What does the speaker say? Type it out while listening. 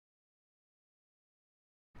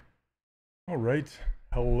All right.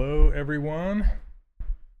 Hello, everyone.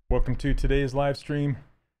 Welcome to today's live stream.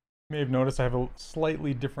 You may have noticed I have a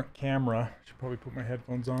slightly different camera. Should probably put my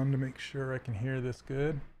headphones on to make sure I can hear this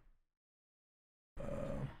good.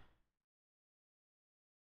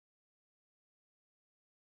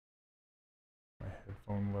 My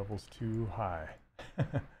headphone level's too high.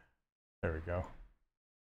 There we go.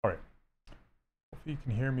 All right. Hopefully you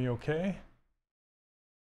can hear me okay.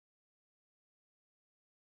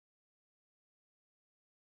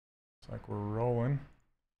 Looks like we're rolling.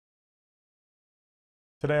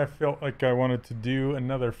 Today I felt like I wanted to do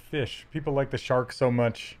another fish. People like the shark so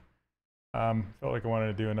much. Felt like I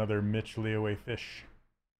wanted to do another Mitch Leaway fish.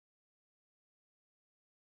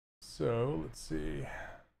 So let's see.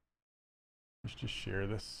 Let's just share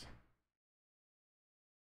this.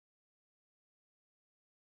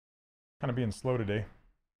 Kind of being slow today.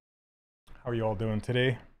 How are you all doing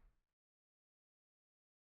today?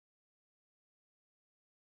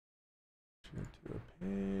 Share to a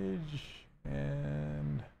page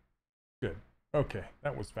and good. Okay,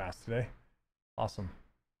 that was fast today. Awesome.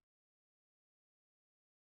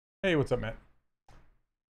 Hey, what's up, Matt?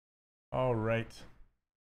 All right,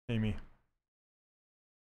 Amy.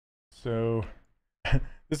 So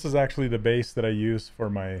this is actually the base that I use for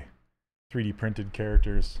my 3D printed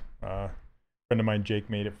characters. A friend of mine, Jake,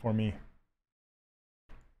 made it for me.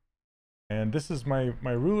 And this is my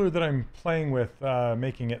ruler that I'm playing with,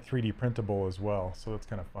 making it 3D printable as well. So that's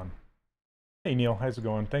kind of fun. Hey, Neil, how's it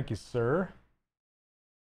going? Thank you, sir.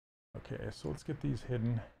 Okay, so let's get these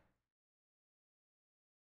hidden.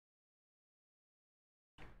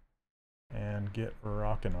 And get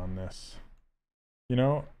rocking on this. You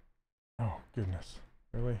know, oh goodness,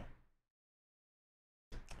 really?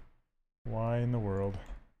 Why in the world?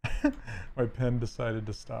 My pen decided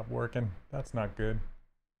to stop working. That's not good.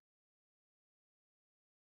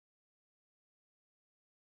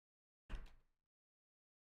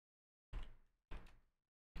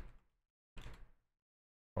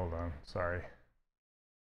 Hold on, sorry.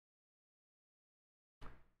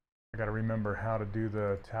 I gotta remember how to do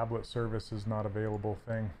the tablet service is not available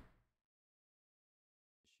thing.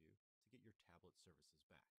 To get your tablet services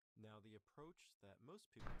back. Now the approach that most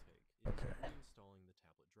people take is reinstalling the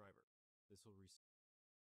tablet driver. This will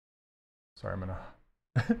Sorry, I'm gonna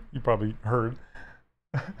you probably heard.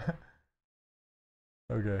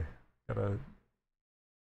 Okay, gotta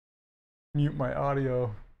mute my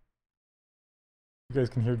audio. You guys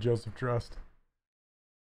can hear Joseph Trust.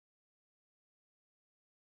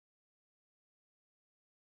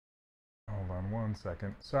 Hold on one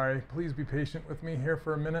second. Sorry, please be patient with me here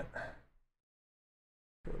for a minute.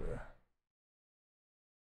 Go to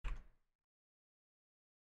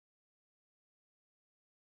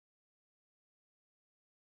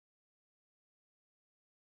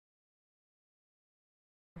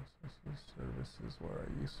services, where are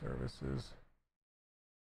you? Services.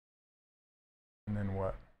 And then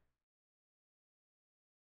what?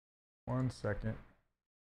 One second.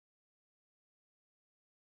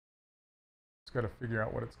 Just got to figure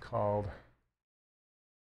out what it's called.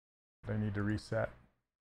 I need to reset.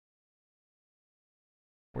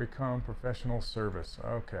 Wacom Professional Service.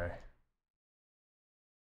 Okay.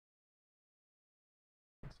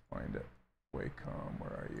 Let's find it. Wacom, where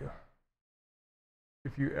are you?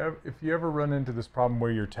 If you ever run into this problem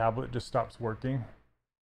where your tablet just stops working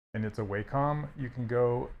and it's a Wacom, you can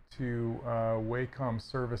go to Wacom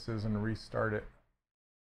Services and restart it.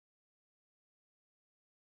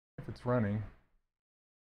 If it's running.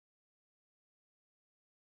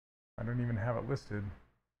 I don't even have it listed.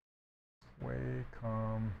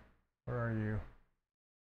 Wacom, where are you?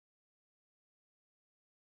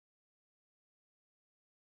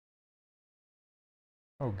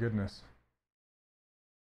 Oh goodness.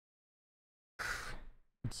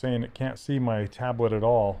 It's saying it can't see my tablet at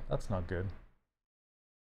all. That's not good.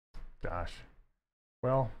 Gosh.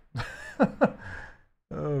 Well,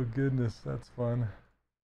 oh goodness, that's fun.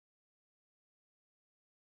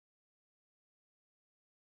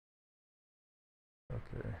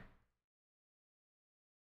 Okay.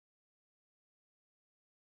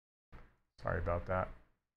 Sorry about that.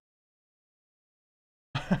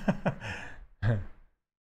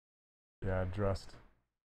 Yeah, just.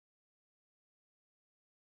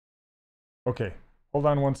 Okay, hold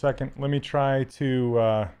on one second. Let me try and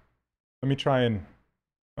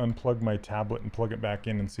unplug my tablet and plug it back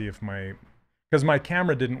in and see if because my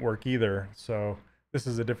camera didn't work either. So this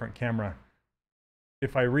is a different camera.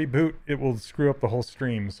 If I reboot, it will screw up the whole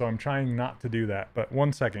stream. So I'm trying not to do that. But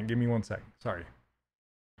one second, give me 1 second. Sorry.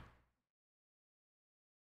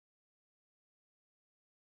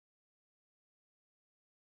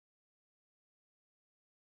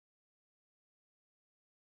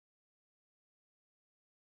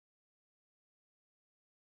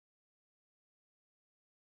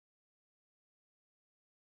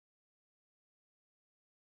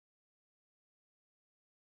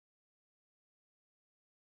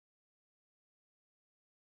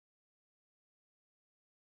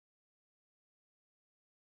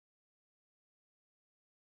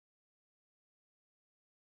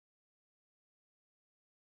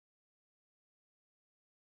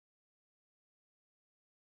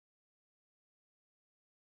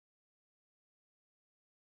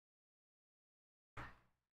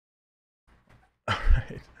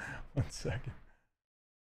 1 second.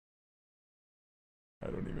 I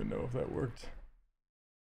don't even know if that worked.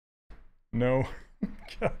 No.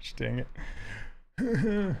 Gosh dang it.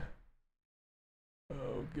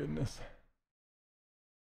 Oh goodness.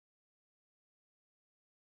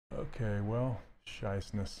 Okay, well,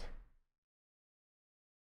 shiceness.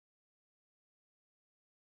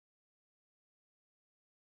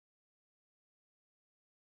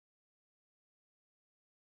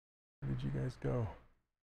 Where did you guys go?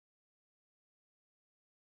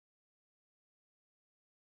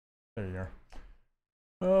 There you are.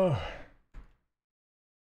 Oh.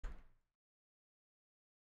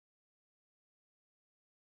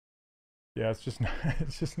 Yeah, it's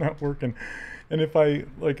just not working. And if I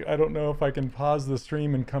I don't know if I can pause the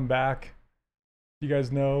stream and come back. You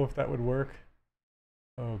guys know if that would work?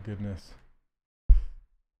 Oh goodness.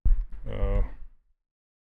 Oh.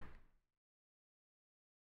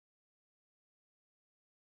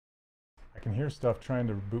 I can hear stuff trying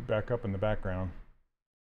to boot back up in the background.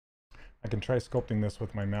 I can try sculpting this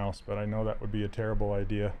with my mouse, but I know that would be a terrible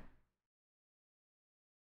idea.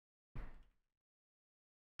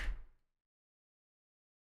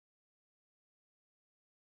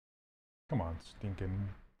 Come on, stinking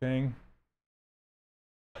thing.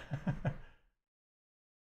 And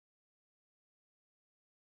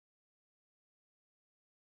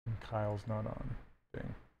Kyle's not on.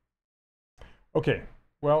 Dang. Okay,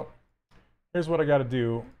 well, here's what I got to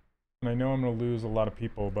do, and I know I'm gonna lose a lot of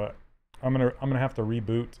people, but I'm gonna have to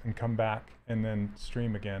reboot and come back and then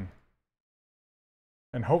stream again.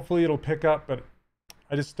 And hopefully it'll pick up, but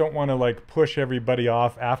I just don't want to like push everybody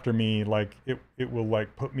off after me. Like it will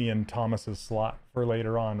like put me in Thomas's slot for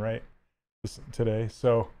later on, right? Today.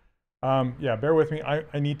 So yeah, bear with me.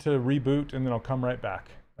 I need to reboot and then I'll come right back.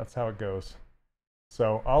 That's how it goes.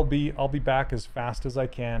 So I'll be back as fast as I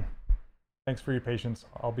can. Thanks for your patience.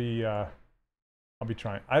 I'll be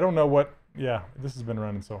trying. I don't know what, yeah, this has been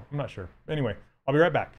running, so I'm not sure. Anyway, I'll be right back.